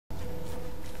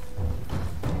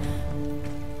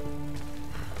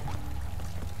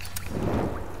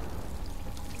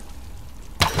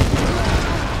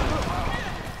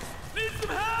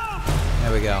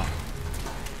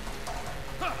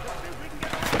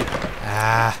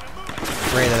Ah,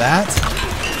 afraid of that.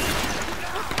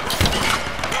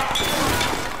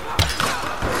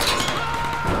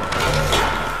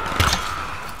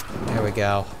 There we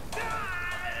go.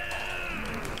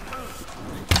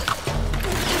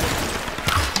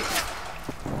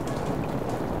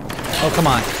 Oh, come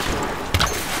on.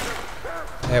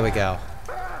 There we go.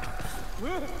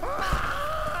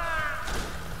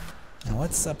 And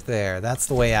what's up there? That's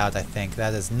the way out, I think.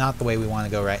 That is not the way we want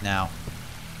to go right now.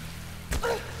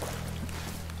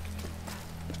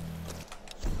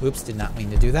 Oops, did not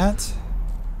mean to do that.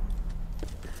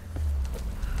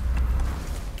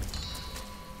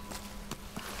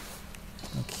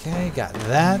 Okay, got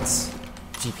that.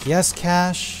 GPS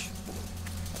cache.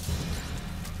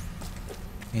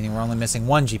 Meaning we're only missing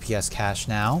one GPS cache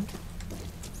now.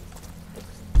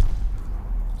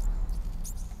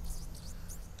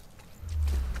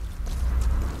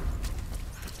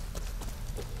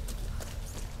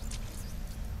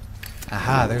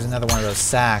 Aha, there's another one of those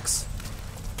sacks.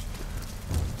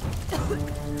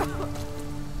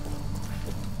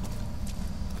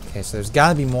 Okay, so there's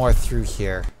got to be more through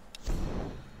here.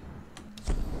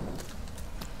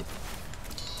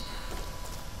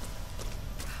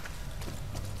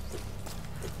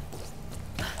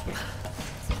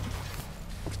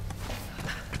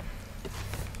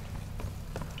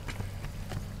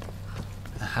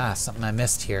 Aha, something I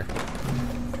missed here.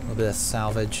 A little bit of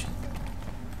salvage.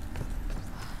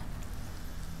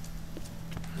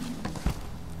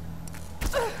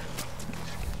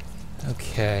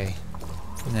 Okay,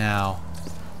 now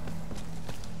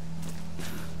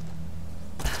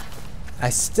I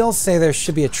still say there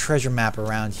should be a treasure map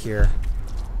around here.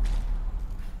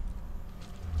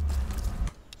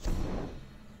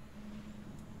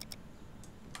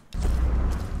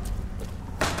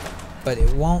 But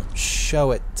it won't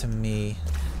show it to me.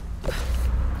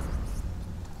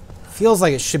 Feels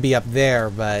like it should be up there,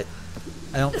 but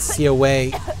I don't see a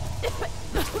way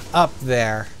up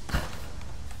there.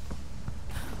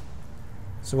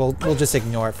 So we'll just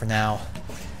ignore it for now.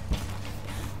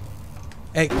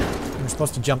 Hey, we're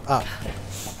supposed to jump up.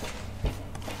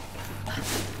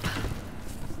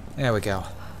 There we go.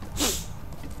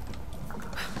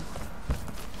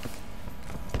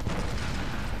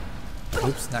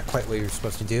 Oops, not quite what you're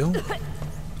supposed to do.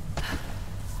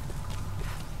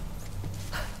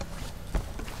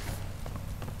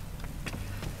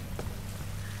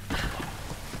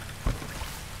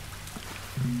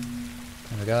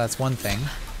 There we go, that's one thing.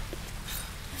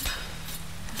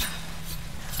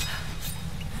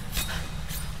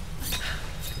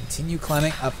 Continue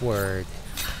climbing upward.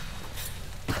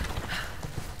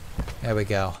 There we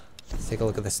go. Let's take a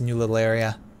look at this new little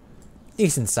area.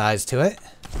 Decent size to it.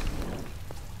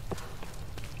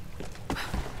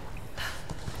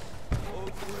 Oh,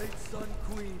 great Sun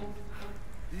Queen,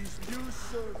 these new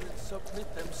servants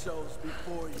submit themselves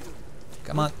before you.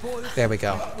 Come on. There we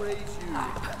go. Praise you.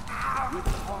 With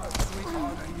hearts we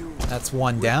honor you. That's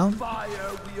one down. With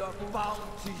fire we are bound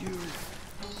to you.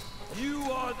 You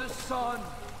are the sun.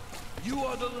 You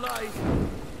are the light.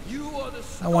 You are the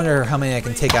I wonder how many I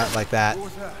can take out like that.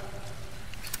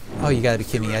 Oh, you gotta be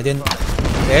kidding me. I didn't...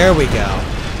 There we go.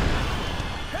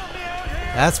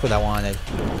 That's what I wanted.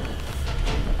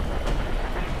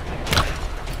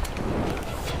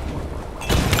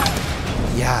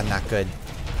 Yeah, not good.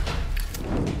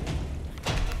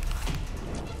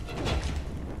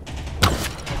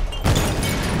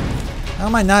 How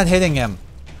am I not hitting him?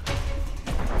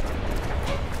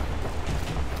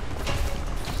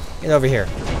 Get over here.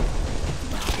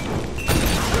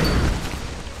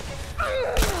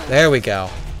 There we go.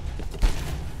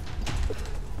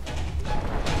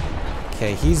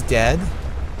 Okay, he's dead.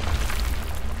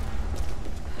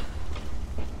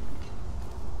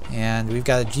 And we've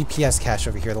got a GPS cache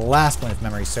over here, the last one if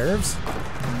memory serves.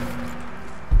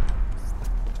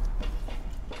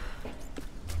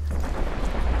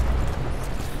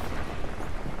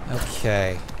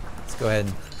 Okay, let's go ahead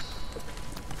and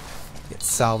get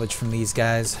salvage from these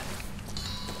guys.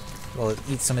 We'll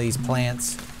eat some of these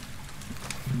plants.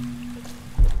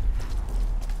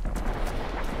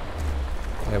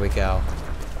 There we go.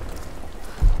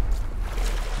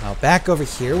 Now back over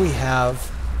here we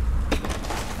have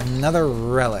another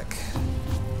relic.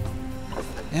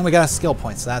 And we got a skill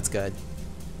point, so that's good.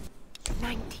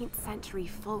 19th century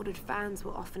folded fans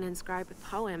were often inscribed with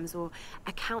poems or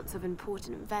accounts of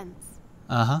important events.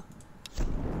 Uh-huh.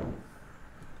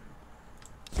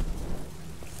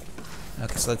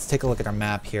 Okay, so let's take a look at our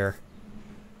map here.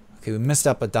 Okay, we missed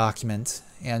up a document.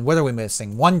 And what are we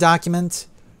missing? One document,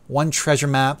 one treasure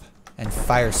map, and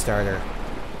fire starter.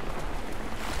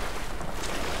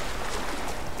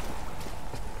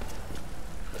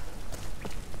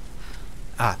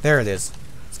 Ah, there it is.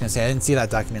 I was gonna say, I didn't see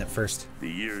that document at first. The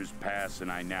years pass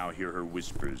and I now hear her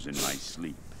whispers in my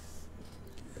sleep.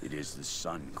 It is the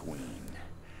Sun Queen.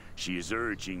 She is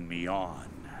urging me on.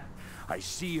 I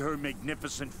see her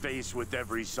magnificent face with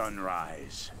every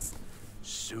sunrise.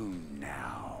 Soon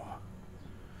now.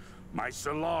 My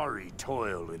Solari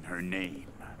toil in her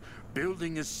name,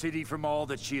 building a city from all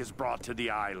that she has brought to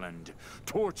the island,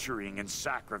 torturing and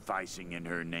sacrificing in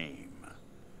her name.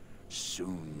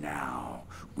 Soon now,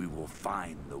 we will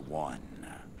find the one.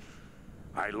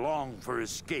 I long for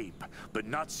escape, but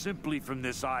not simply from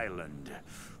this island.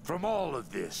 From all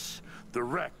of this, the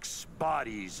wrecks,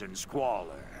 bodies, and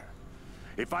squalor.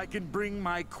 If I can bring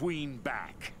my queen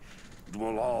back, it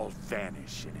will all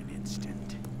vanish in an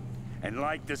instant. And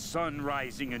like the sun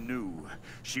rising anew,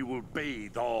 she will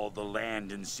bathe all the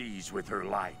land and seas with her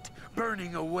light,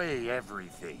 burning away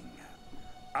everything.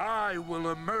 I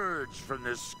will emerge from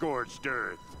this scorched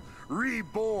earth,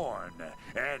 reborn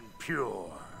and pure.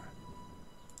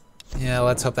 Yeah,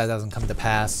 let's hope that doesn't come to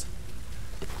pass.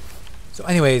 So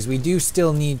anyways, we do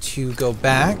still need to go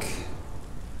back.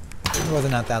 I wonder whether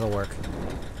or not that'll work.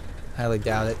 Highly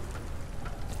doubt it.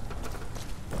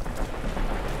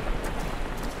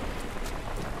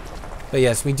 But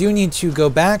yes, we do need to go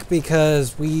back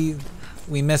because we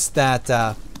missed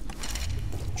that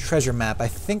treasure map. I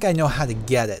think I know how to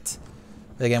get it.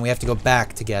 But again, we have to go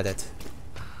back to get it.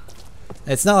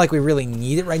 It's not like we really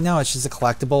need it right now, it's just a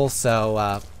collectible,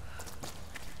 so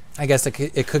I guess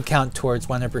it could count towards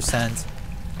 100%.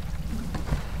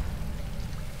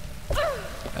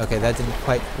 Okay, that didn't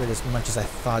quite hurt as much as I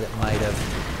thought it might have.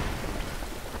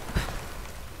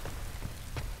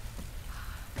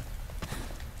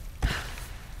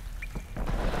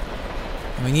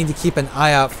 And we need to keep an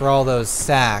eye out for all those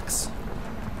sacks.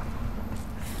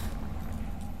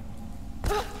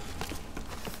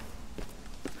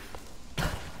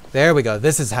 There we go.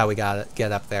 This is how we gotta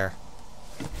get up there.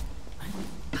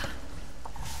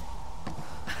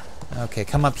 Okay,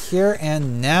 come up here,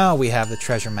 and now we have the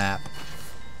treasure map.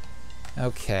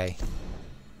 Okay.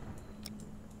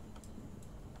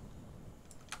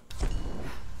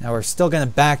 Now we're still gonna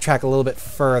backtrack a little bit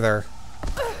further,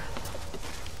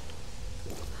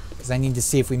 because I need to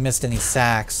see if we missed any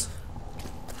sacks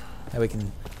that we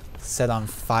can set on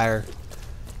fire.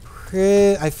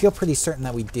 I feel pretty certain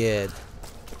that we did.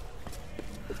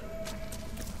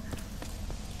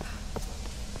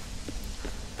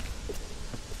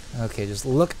 Okay, just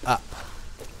look up,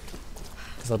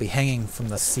 because they'll be hanging from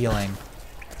the ceiling.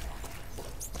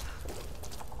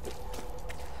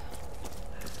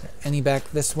 Any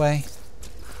back this way?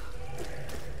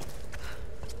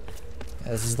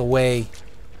 Yeah, this is the way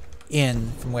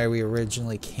in from where we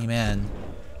originally came in.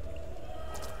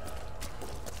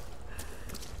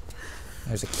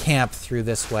 There's a camp through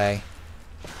this way.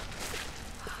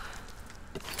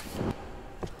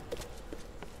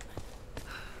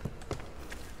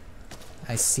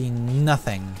 I see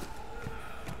nothing.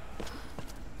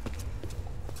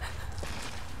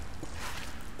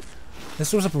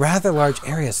 This was a rather large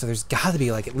area, so there's got to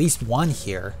be like at least one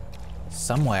here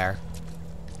somewhere.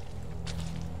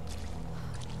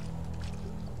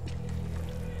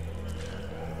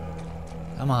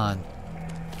 Come on.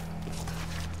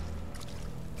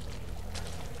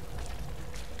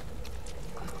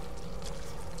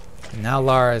 And now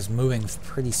Lara is moving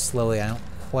pretty slowly. I don't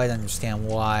quite understand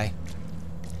why.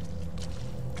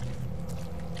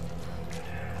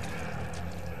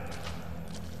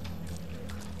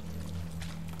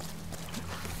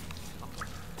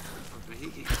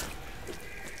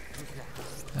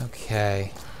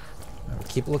 Okay. Remember,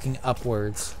 keep looking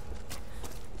upwards.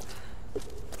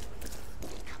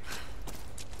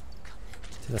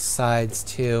 To the sides,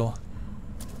 too.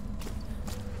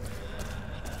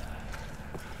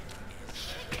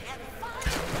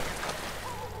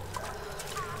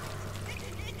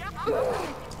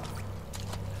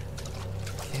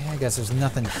 Okay, I guess there's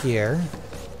nothing here.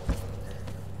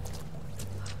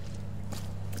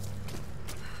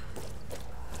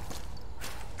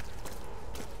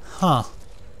 Huh.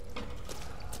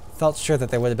 Felt sure that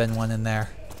there would have been one in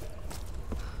there.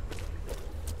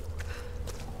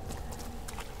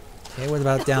 Okay, what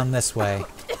about down this way?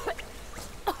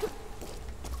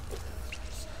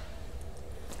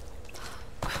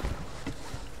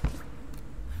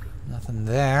 Nothing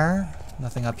there.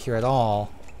 Nothing up here at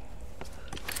all.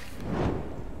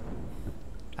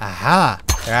 Aha!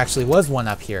 There actually was one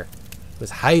up here. It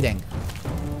was hiding.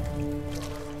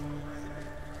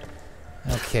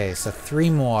 Okay, so 3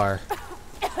 more.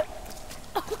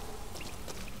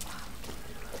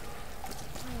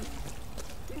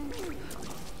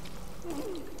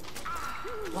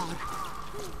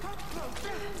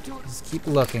 Just keep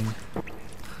looking.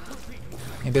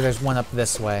 Maybe there's one up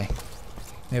this way.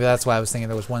 Maybe that's why I was thinking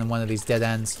there was one in one of these dead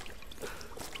ends.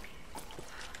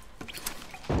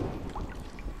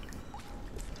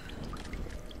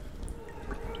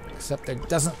 Except there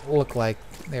doesn't look like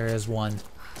there is one.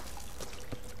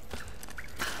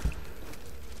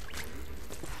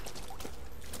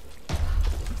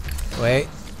 Wait.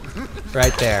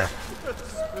 Right there.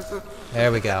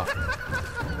 There we go.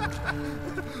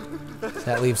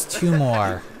 That leaves 2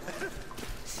 more.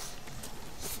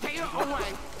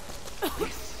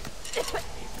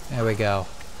 There we go.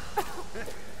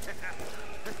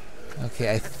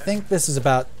 Okay, I think this is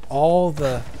about all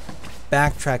the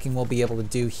backtracking we'll be able to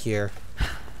do here.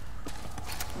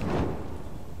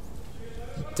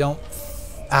 Don't...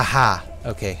 Aha!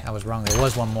 Okay, I was wrong. There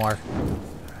was one more.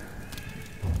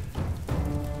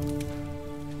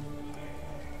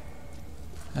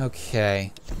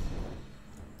 Okay.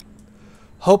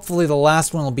 Hopefully the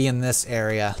last one will be in this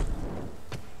area.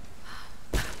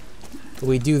 If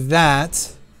we do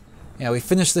that... Yeah, we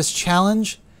finished this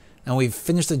challenge, and we've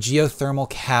finished the geothermal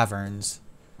caverns.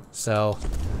 So,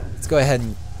 let's go ahead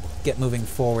and get moving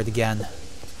forward again.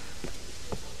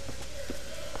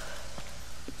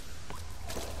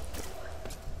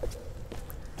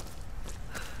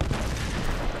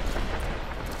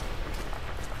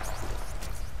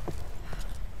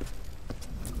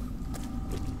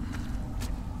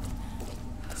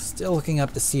 Still looking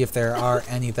up to see if there are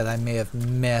any that I may have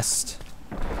missed.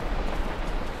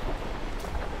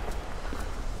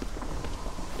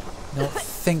 Don't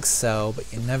think so,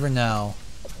 but you never know.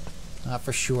 Not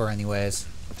for sure, anyways.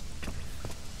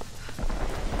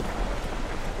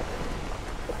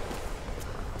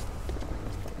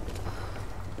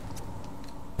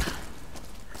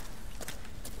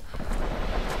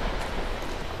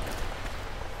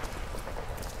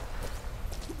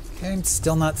 Okay, I'm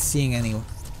still not seeing any.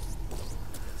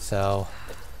 So,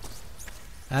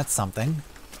 that's something.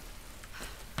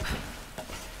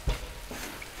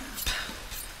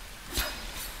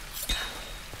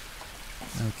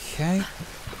 Okay.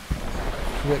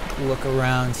 Quick look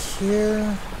around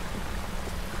here.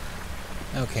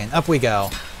 Okay, and up we go.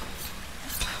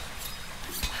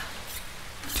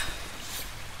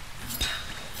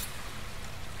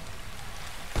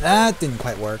 That didn't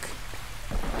quite work.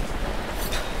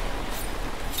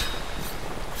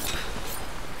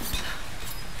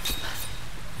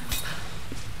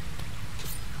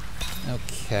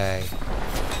 Okay.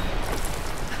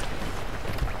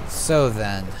 So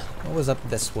then, what was up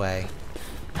this way?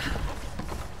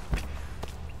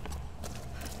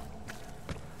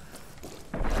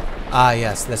 Ah,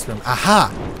 yes, this room.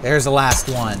 Aha! There's the last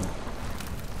one.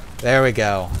 There we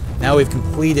go. Now we've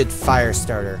completed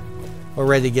Firestarter. We're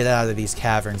ready to get out of these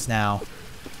caverns now.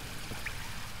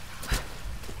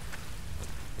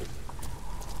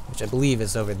 Which I believe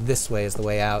is over this way is the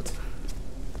way out.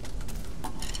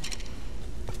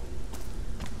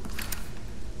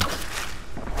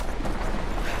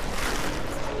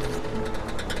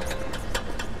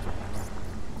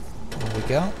 There we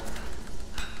go.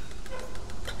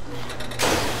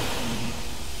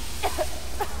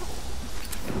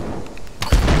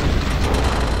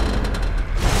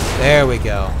 There we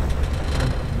go.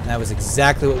 That was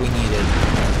exactly what we needed.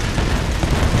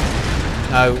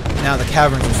 Now the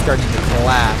caverns are starting to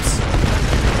collapse.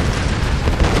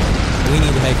 We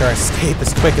need to make our escape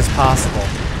as quick as possible.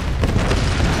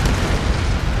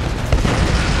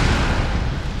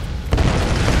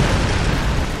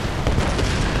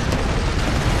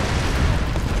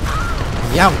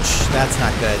 Youch! That's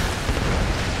not good.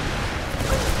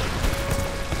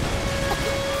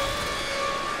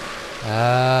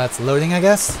 It's loading, I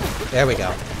guess? There we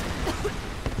go.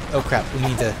 Oh crap, we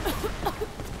need to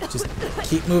just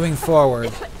keep moving forward.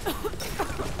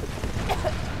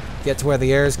 Get to where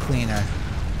the air is cleaner.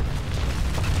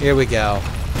 Here we go.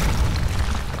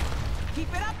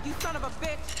 Keep it up, you son of a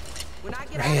bitch! When I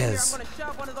get out of here, I'm gonna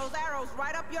shove one of those arrows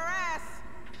right up your ass!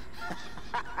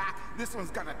 This one's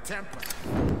got a temper.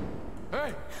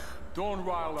 Hey, don't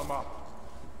rile them up.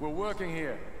 We're working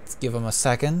here. Let's give him a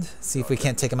second. See if we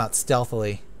can't take him out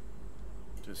stealthily.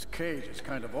 This cage is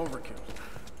kind of overkill.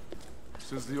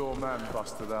 Since the old man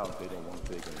busted out, they don't want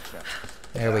to take any chances.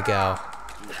 There we go.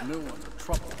 These new ones are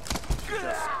trouble.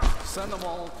 Just send them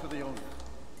all to the owner.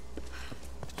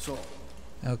 So,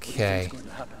 Okay. what's going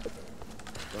to happen?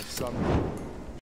 The sun will